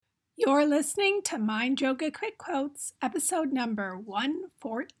You're listening to Mind Yoga Quick Quotes, episode number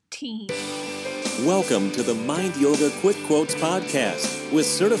 114. Welcome to the Mind Yoga Quick Quotes podcast with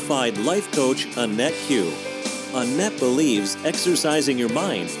certified life coach Annette Q. Annette believes exercising your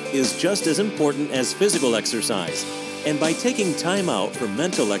mind is just as important as physical exercise. And by taking time out for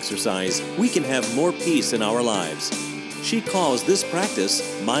mental exercise, we can have more peace in our lives. She calls this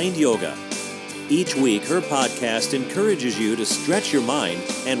practice Mind Yoga. Each week, her podcast encourages you to stretch your mind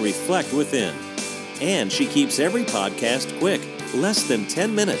and reflect within. And she keeps every podcast quick, less than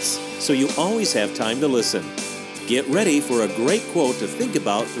 10 minutes, so you always have time to listen. Get ready for a great quote to think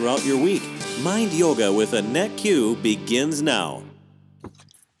about throughout your week. Mind Yoga with Annette Q begins now.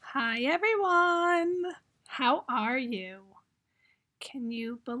 Hi, everyone. How are you? Can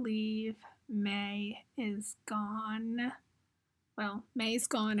you believe May is gone? Well, May's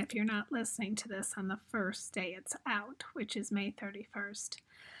gone if you're not listening to this on the first day it's out, which is May 31st.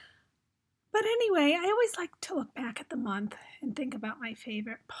 But anyway, I always like to look back at the month and think about my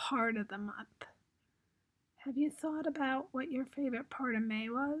favorite part of the month. Have you thought about what your favorite part of May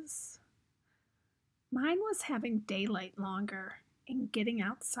was? Mine was having daylight longer and getting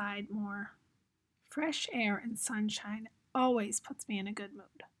outside more. Fresh air and sunshine always puts me in a good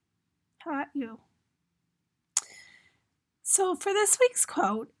mood. How about you? So for this week's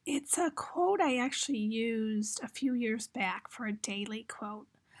quote, it's a quote I actually used a few years back for a daily quote,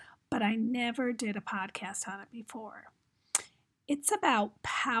 but I never did a podcast on it before. It's about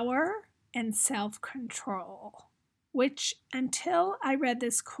power and self-control, which until I read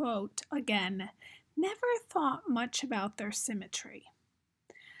this quote again, never thought much about their symmetry,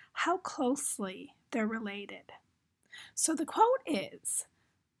 how closely they're related. So the quote is,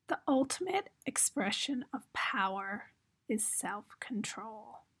 "The ultimate expression of power is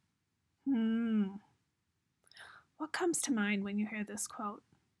self-control." What comes to mind when you hear this quote?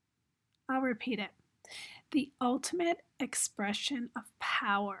 I'll repeat it. The ultimate expression of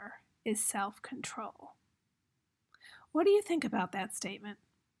power is self-control. What do you think about that statement?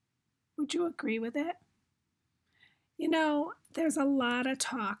 Would you agree with it? You know, there's a lot of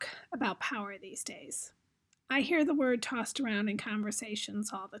talk about power these days. I hear the word tossed around in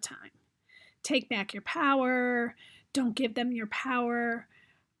conversations all the time. Take back your power. Don't give them your power,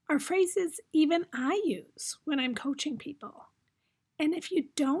 are phrases even I use when I'm coaching people. And if you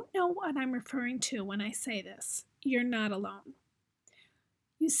don't know what I'm referring to when I say this, you're not alone.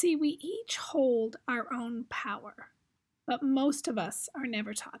 You see, we each hold our own power, but most of us are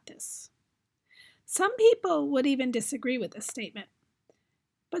never taught this. Some people would even disagree with this statement.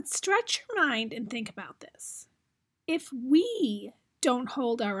 But stretch your mind and think about this. If we don't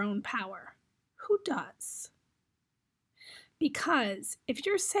hold our own power, who does? Because if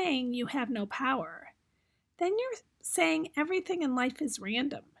you're saying you have no power, then you're saying everything in life is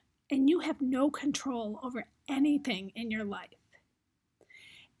random and you have no control over anything in your life.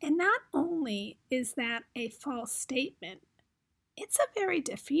 And not only is that a false statement, it's a very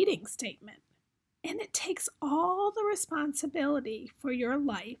defeating statement. And it takes all the responsibility for your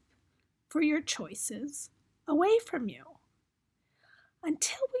life, for your choices, away from you.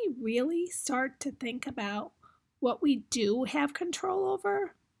 Until we really start to think about what we do have control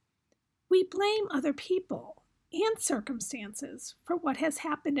over, we blame other people and circumstances for what has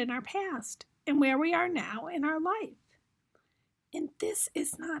happened in our past and where we are now in our life. And this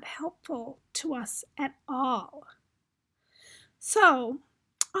is not helpful to us at all. So,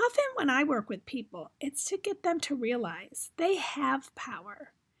 often when I work with people, it's to get them to realize they have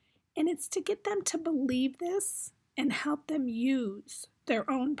power. And it's to get them to believe this and help them use their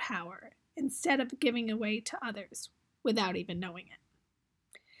own power instead of giving away to others without even knowing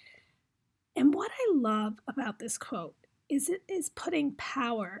it. And what I love about this quote is it is putting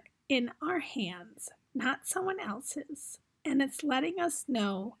power in our hands, not someone else's. And it's letting us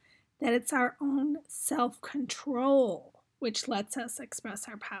know that it's our own self-control which lets us express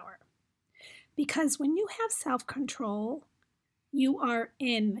our power. Because when you have self-control, you are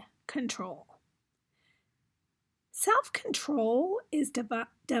in control. Self-control is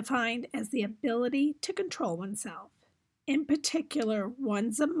defined as the ability to control oneself, in particular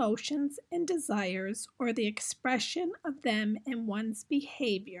one's emotions and desires or the expression of them in one's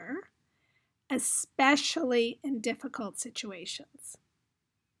behavior, especially in difficult situations.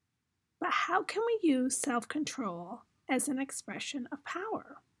 But how can we use self-control as an expression of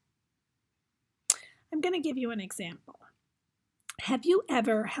power? I'm going to give you an example. Have you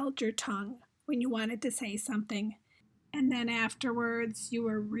ever held your tongue when you wanted to say something and then afterwards you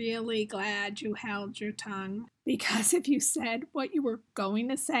were really glad you held your tongue? Because if you said what you were going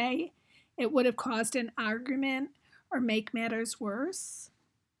to say, it would have caused an argument or make matters worse?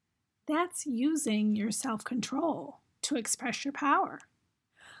 That's using your self-control to express your power.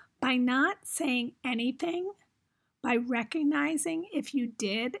 By not saying anything, by recognizing if you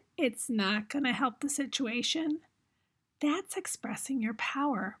did, it's not going to help the situation, that's expressing your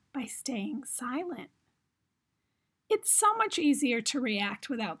power by staying silent. It's so much easier to react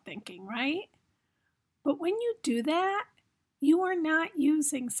without thinking, right? But when you do that, you are not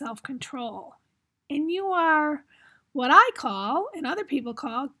using self-control. And you are what I call, and other people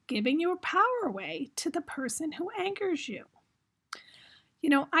call, giving your power away to the person who angers you. You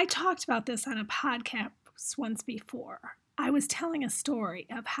know, I talked about this on a podcast once before. I was telling a story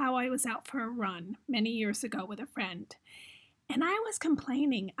of how I was out for a run many years ago with a friend. And I was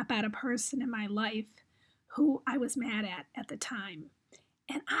complaining about a person in my life who I was mad at the time.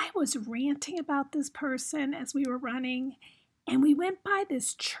 And I was ranting about this person as we were running. And we went by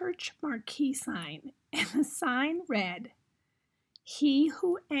this church marquee sign. And the sign read, "He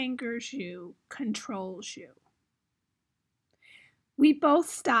who angers you controls you." We both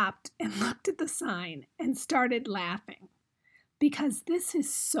stopped and looked at the sign and started laughing because this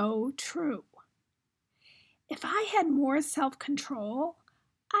is so true. If I had more self-control,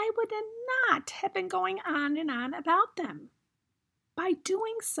 I would not have been going on and on about them. By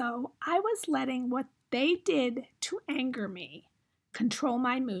doing so, I was letting what they did to anger me control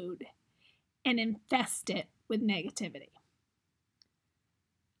my mood and infest it with negativity.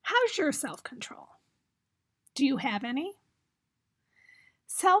 How's your self-control? Do you have any?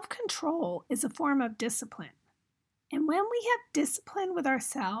 Self-control is a form of discipline. And when we have discipline with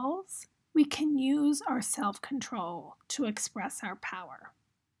ourselves, we can use our self-control to express our power.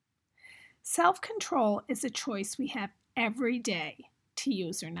 Self-control is a choice we have every day to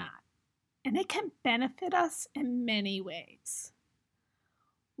use or not, and it can benefit us in many ways.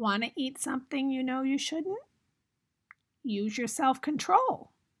 Want to eat something you know you shouldn't? Use your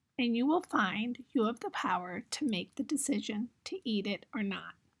self-control, and you will find you have the power to make the decision to eat it or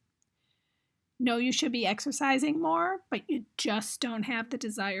not. Know you should be exercising more, but you just don't have the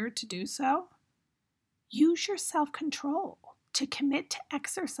desire to do so? Use your self-control to commit to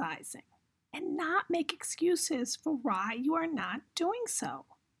exercising and not make excuses for why you are not doing so.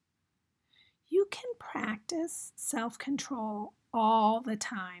 You can practice self-control all the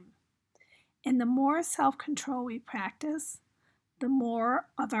time. And the more self-control we practice, the more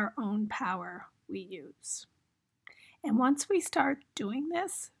of our own power we use. And once we start doing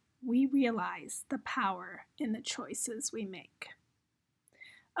this, we realize the power in the choices we make.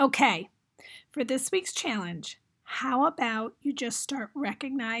 Okay, for this week's challenge, how about you just start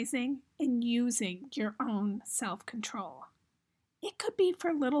recognizing and using your own self-control? It could be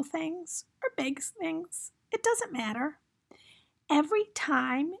for little things or big things. It doesn't matter. Every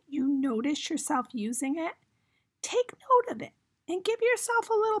time you notice yourself using it, take note of it and give yourself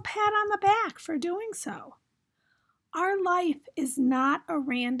a little pat on the back for doing so. Our life is not a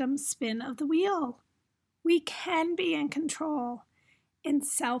random spin of the wheel. We can be in control, and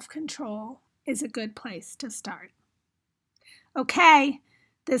self-control is a good place to start. Okay,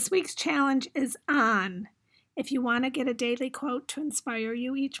 this week's challenge is on. If you want to get a daily quote to inspire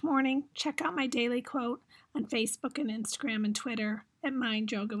you each morning, check out my daily quote on Facebook and Instagram and Twitter at Mind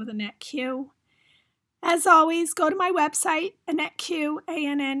Yoga with Annette Q. As always, go to my website,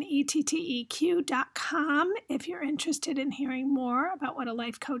 AnnetteQ.com, if you're interested in hearing more about what a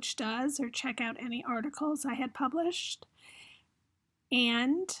life coach does or check out any articles I had published.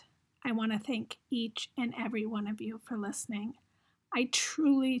 And I want to thank each and every one of you for listening. I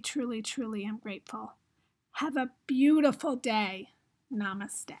truly, truly, truly am grateful. Have a beautiful day.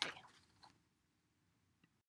 Namaste.